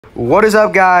What is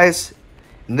up, guys?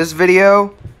 In this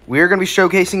video, we are going to be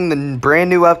showcasing the brand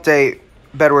new update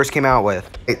Bedwars came out with.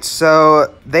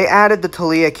 So, they added the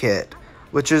Taliyah kit,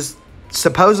 which is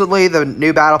supposedly the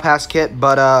new Battle Pass kit,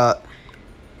 but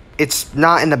it's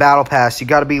not in the Battle Pass. You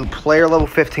got to be player level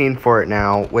 15 for it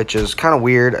now, which is kind of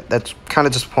weird. That's kind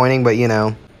of disappointing, but you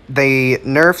know. They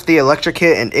nerfed the Electric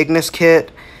kit and Ignis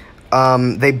kit.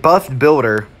 They buffed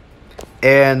Builder,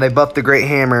 and they buffed the Great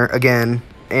Hammer again.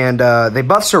 And they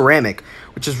buffed Ceramic,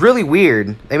 which is really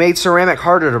weird. They made Ceramic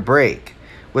harder to break,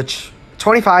 which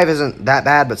 25 isn't that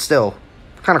bad, but still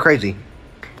kind of crazy.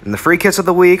 And the free kits of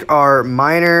the week are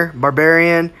Miner,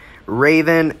 Barbarian,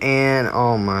 Raven, and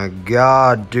oh my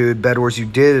god, dude, Bedwars, you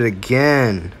did it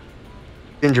again.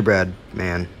 Gingerbread,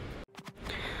 man.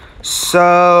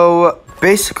 So,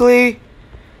 basically,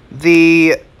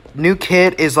 the new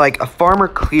kit is like a Farmer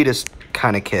Cletus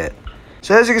kind of kit.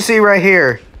 So, as you can see right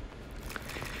here,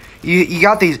 you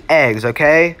got these eggs,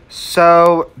 okay?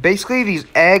 So, basically, these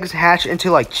eggs hatch into,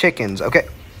 like, chickens, okay?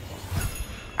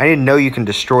 I didn't know you can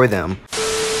destroy them.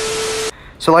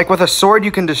 So, like, with a sword, you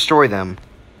can destroy them.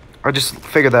 I just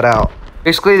figured that out.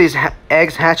 Basically, these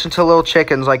eggs hatch into little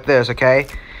chickens like this, okay?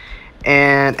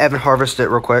 And Evan harvested it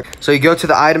real quick. So, you go to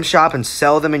the item shop and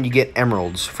sell them, and you get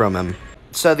emeralds from them.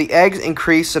 So, the eggs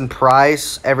increase in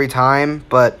price every time,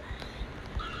 but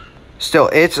still,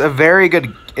 it's a very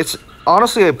good... It's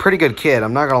honestly a pretty good kit,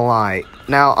 I'm not gonna lie.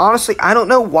 Now, honestly, I don't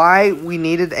know why we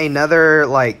needed another,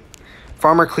 like,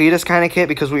 Farmer Cletus kind of kit,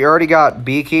 because we already got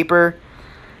Beekeeper,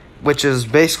 which is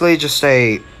basically just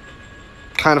a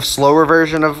kind of slower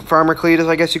version of Farmer Cletus,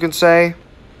 I guess you can say.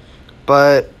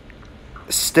 But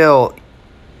still,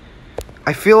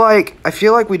 I feel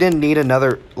like we didn't need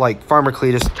another, like, Farmer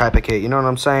Cletus type of kit, you know what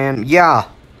I'm saying? Yeah.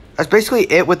 That's basically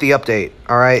it with the update,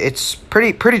 alright? It's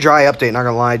pretty dry update, not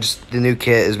gonna lie. Just the new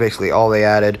kit is basically all they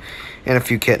added. And a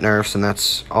few kit nerfs, and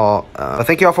that's all. But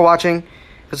thank you all for watching.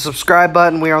 Hit the subscribe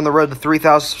button. We are on the road to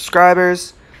 3,000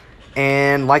 subscribers.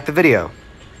 And like the video.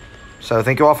 So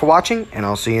thank you all for watching, and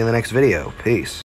I'll see you in the next video. Peace.